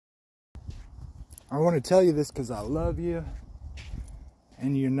I want to tell you this because I love you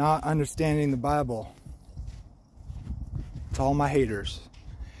and you're not understanding the Bible. To all my haters.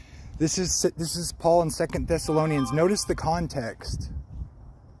 This is Paul in 2 Thessalonians. Notice the context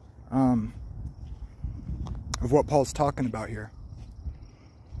of what Paul's talking about here.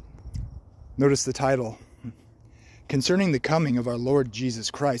 Notice the title. Concerning the coming of our Lord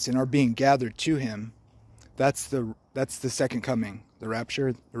Jesus Christ and our being gathered to him. That's the second coming, the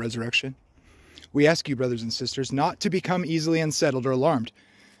rapture, the resurrection. We ask you, brothers and sisters, not to become easily unsettled or alarmed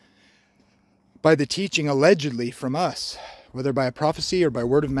by the teaching allegedly from us, whether by a prophecy or by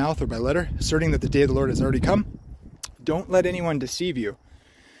word of mouth or by letter, asserting that the day of the Lord has already come. Don't let anyone deceive you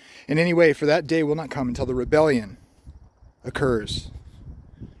in any way, for that day will not come until the rebellion occurs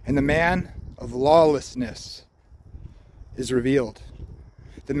and the man of lawlessness is revealed,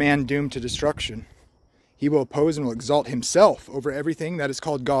 the man doomed to destruction. He will oppose and will exalt himself over everything that is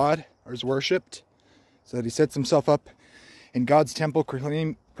called God or is worshipped, so that he sets himself up in God's temple,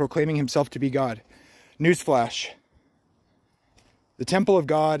 proclaiming himself to be God. Newsflash. The temple of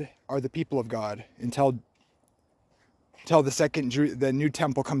God are the people of God until the new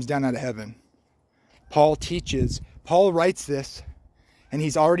temple comes down out of heaven. Paul writes this, and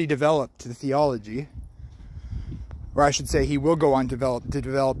he's already developed the theology, or I should say he will go on to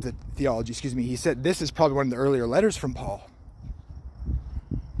develop the theology, He said this is probably one of the earlier letters from Paul.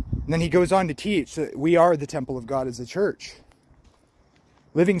 And then he goes on to teach that we are the temple of God as a church.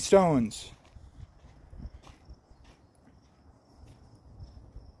 Living stones.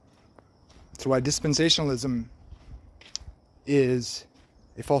 That's why dispensationalism is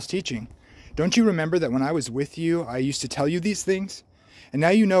a false teaching. Don't you remember that when I was with you, I used to tell you these things? And now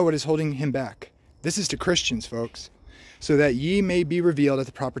you know what is holding him back. This is to Christians, folks. So that ye may be revealed at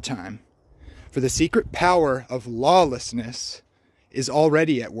the proper time. For the secret power of lawlessness is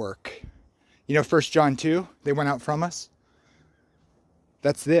already at work. You know 1 John 2, they went out from us.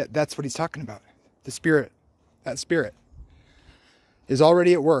 That's it. That's what he's talking about. The Spirit, that Spirit is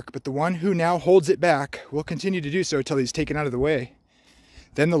already at work, but the one who now holds it back will continue to do so until he's taken out of the way.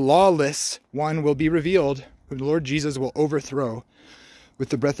 Then the lawless one will be revealed, whom the Lord Jesus will overthrow with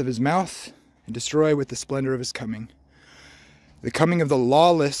the breath of his mouth and destroy with the splendor of his coming. The coming of the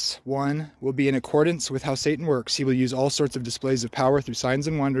lawless one will be in accordance with how Satan works. He will use all sorts of displays of power through signs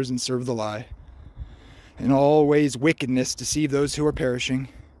and wonders and serve the lie. In all ways wickedness deceive those who are perishing.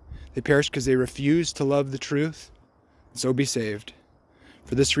 They perish because they refuse to love the truth, and so be saved.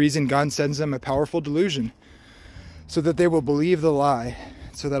 For this reason God sends them a powerful delusion, so that they will believe the lie,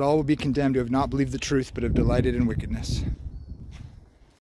 so that all will be condemned who have not believed the truth but have delighted in wickedness.